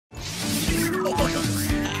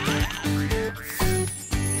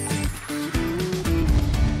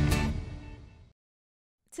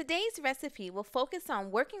today's recipe will focus on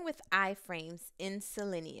working with iFrames in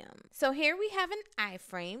Selenium. So here we have an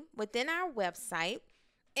iFrame within our website,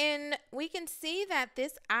 and we can see that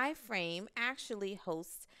this iFrame actually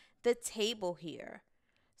hosts the table here.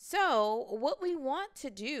 So what we want to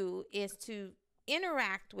do is to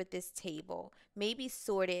interact with this table, maybe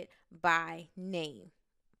sort it by name.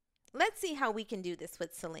 Let's see how we can do this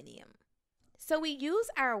with Selenium. So we use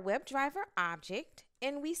our WebDriver object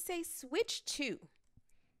and we say switch to.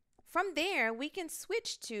 From there, we can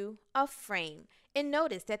switch to a frame. And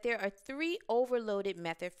notice that there are 3 overloaded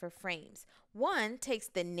methods for frames. One takes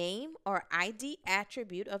the name or ID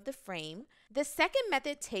attribute of the frame. The second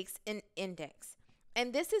method takes an index.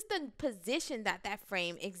 And this is the position that that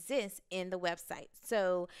frame exists in the website.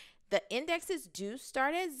 So the indexes do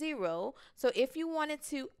start at 0. So if you wanted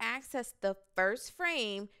to access the first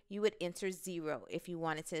frame, you would enter 0. If you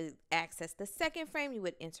wanted to access the second frame, you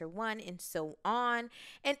would enter 1, and so on.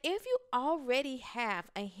 And if you already have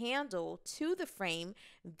a handle to the frame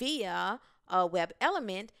via a web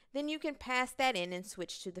element, then you can pass that in and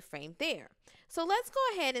switch to the frame there. So let's go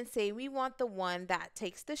ahead and say we want the one that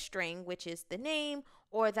takes the string, which is the name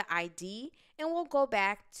or the ID, and we'll go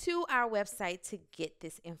back to our website to get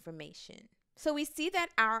this information. So we see that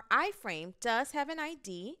our iFrame does have an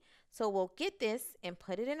ID, so we'll get this and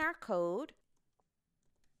put it in our code.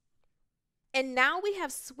 And now we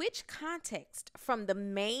have switched context from the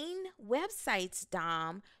main website's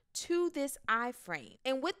DOM to this iFrame.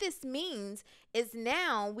 And what this means is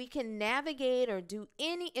now we can navigate or do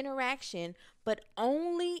any interaction, but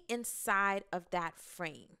only inside of that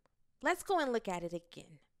frame. Let's go and look at it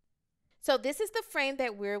again. So this is the frame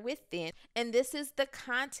that we're within, and this is the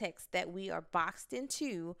context that we are boxed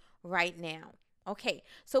into right now. Okay,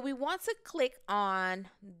 so we want to click on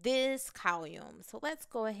this column. So let's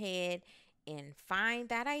go ahead and find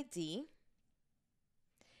that ID.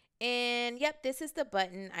 And yep, this is the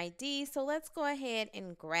button ID. So let's go ahead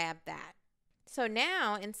and grab that. So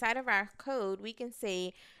now inside of our code, we can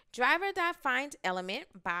say driver.findElement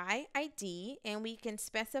by ID, and we can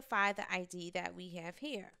specify the ID that we have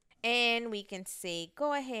here. And we can say,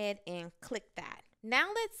 go ahead and click that. Now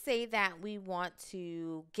let's say that we want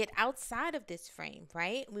to get outside of this frame,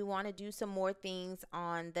 right? We want to do some more things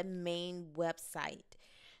on the main website.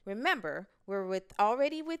 Remember, we're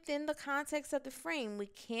already within the context of the frame. We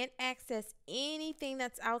can't access anything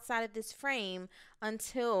that's outside of this frame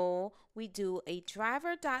until we do a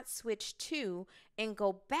driver.switch to and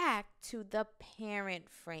go back to the parent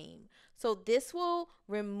frame. So this will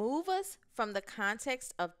remove us from the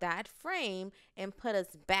context of that frame and put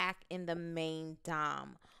us back in the main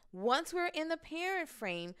DOM. Once we're in the parent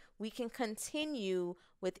frame, we can continue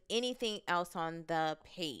with anything else on the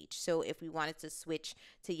page. So if we wanted to switch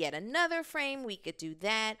to yet another frame, we could do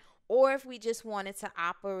that. Or if we just wanted to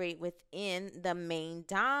operate within the main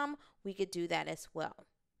DOM, we could do that as well.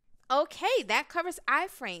 Okay, that covers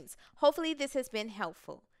iFrames. Hopefully this has been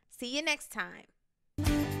helpful. See you next time.